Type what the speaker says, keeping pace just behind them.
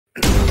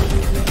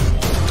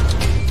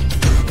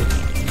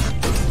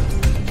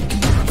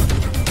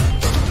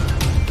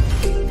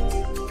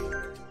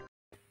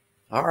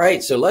All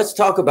right, so let's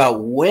talk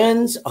about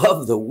wins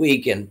of the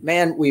week. And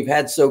man, we've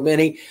had so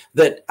many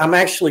that I'm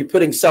actually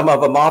putting some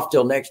of them off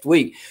till next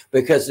week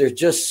because there's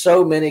just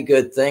so many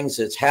good things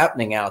that's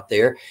happening out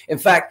there. In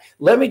fact,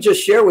 let me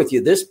just share with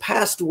you this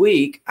past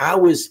week, I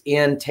was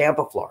in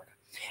Tampa, Florida.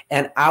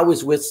 And I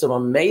was with some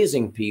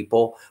amazing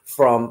people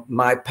from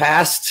my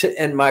past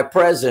and my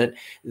present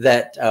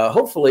that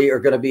hopefully are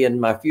going to be in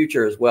my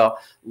future as well.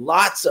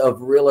 Lots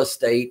of real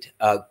estate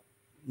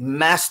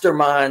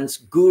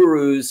masterminds,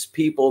 gurus,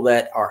 people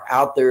that are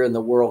out there in the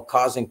world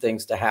causing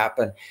things to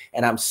happen.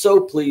 And I'm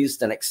so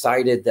pleased and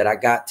excited that I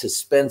got to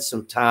spend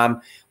some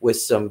time with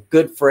some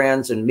good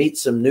friends and meet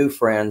some new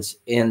friends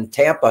in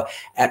Tampa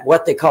at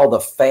what they call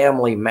the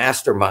Family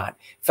Mastermind.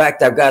 In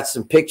fact, I've got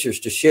some pictures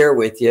to share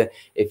with you.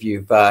 If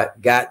you've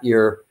got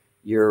your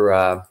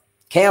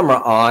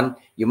camera on,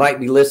 you might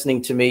be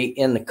listening to me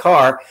in the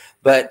car,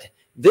 but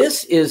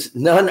this is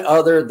none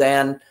other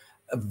than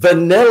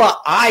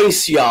Vanilla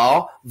Ice,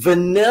 y'all.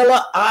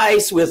 Vanilla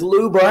Ice with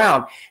Lou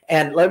Brown.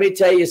 And let me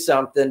tell you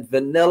something.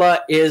 Vanilla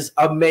is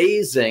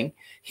amazing.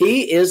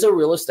 He is a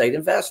real estate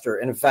investor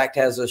and in fact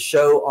has a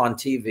show on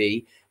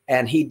TV.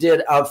 And he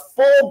did a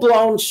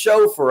full-blown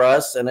show for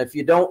us. And if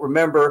you don't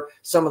remember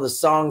some of the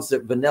songs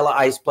that Vanilla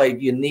Ice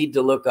played, you need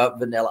to look up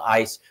Vanilla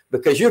Ice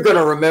because you're going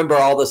to remember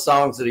all the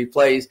songs that he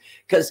plays.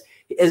 Because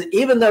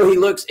even though he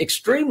looks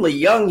extremely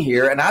young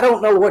here, and I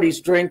don't know what he's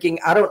drinking,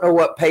 I don't know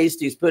what paste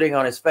he's putting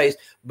on his face,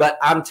 but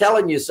I'm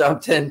telling you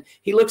something,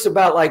 he looks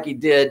about like he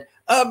did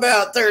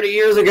about 30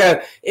 years ago.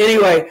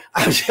 Anyway,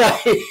 I'm telling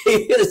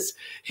you,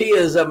 he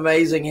is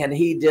amazing, and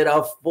he did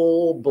a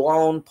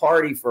full-blown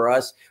party for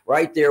us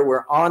right there.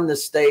 We're on the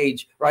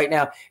stage right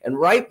now, and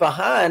right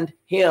behind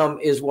him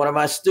is one of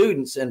my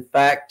students. In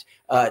fact,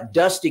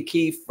 Dusty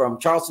Keefe from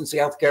Charleston,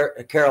 South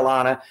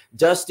Carolina.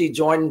 Dusty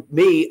joined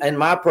me in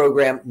my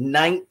program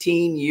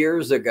 19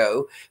 years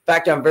ago. In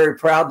fact, I'm very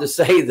proud to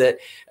say that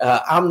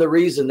I'm the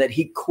reason that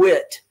he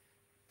quit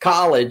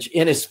college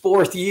in his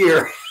fourth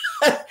year.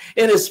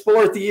 In his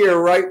fourth year,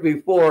 right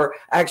before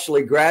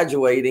actually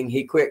graduating,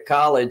 he quit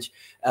college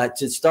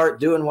to start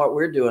doing what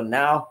we're doing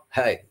now.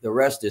 Hey, the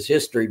rest is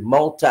history.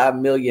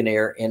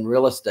 Multi-millionaire in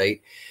real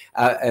estate.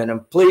 And I'm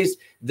pleased.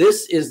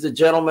 This is the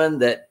gentleman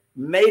that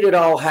made it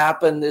all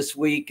happen this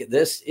week.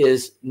 This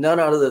is none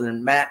other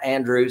than Matt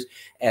Andrews,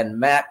 and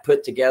Matt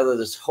put together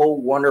this whole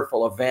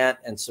wonderful event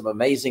and some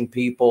amazing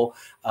people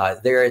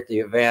there at the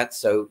event.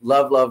 So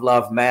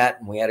love Matt,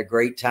 and we had a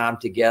great time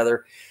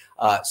together.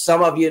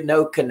 Some of you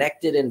know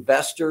Connected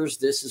Investors.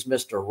 This is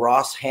Mr.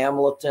 Ross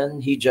Hamilton.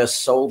 He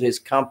just sold his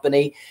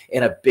company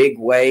in a big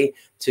way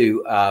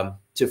to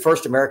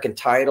First American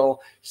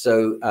Title.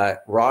 So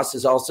Ross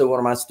is also one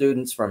of my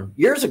students from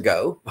years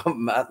ago,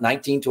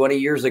 19, 20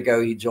 years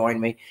ago, he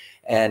joined me.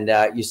 And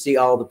you see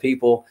all the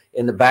people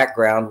in the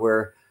background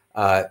where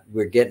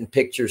we're getting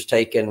pictures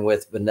taken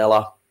with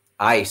Vanilla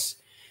Ice.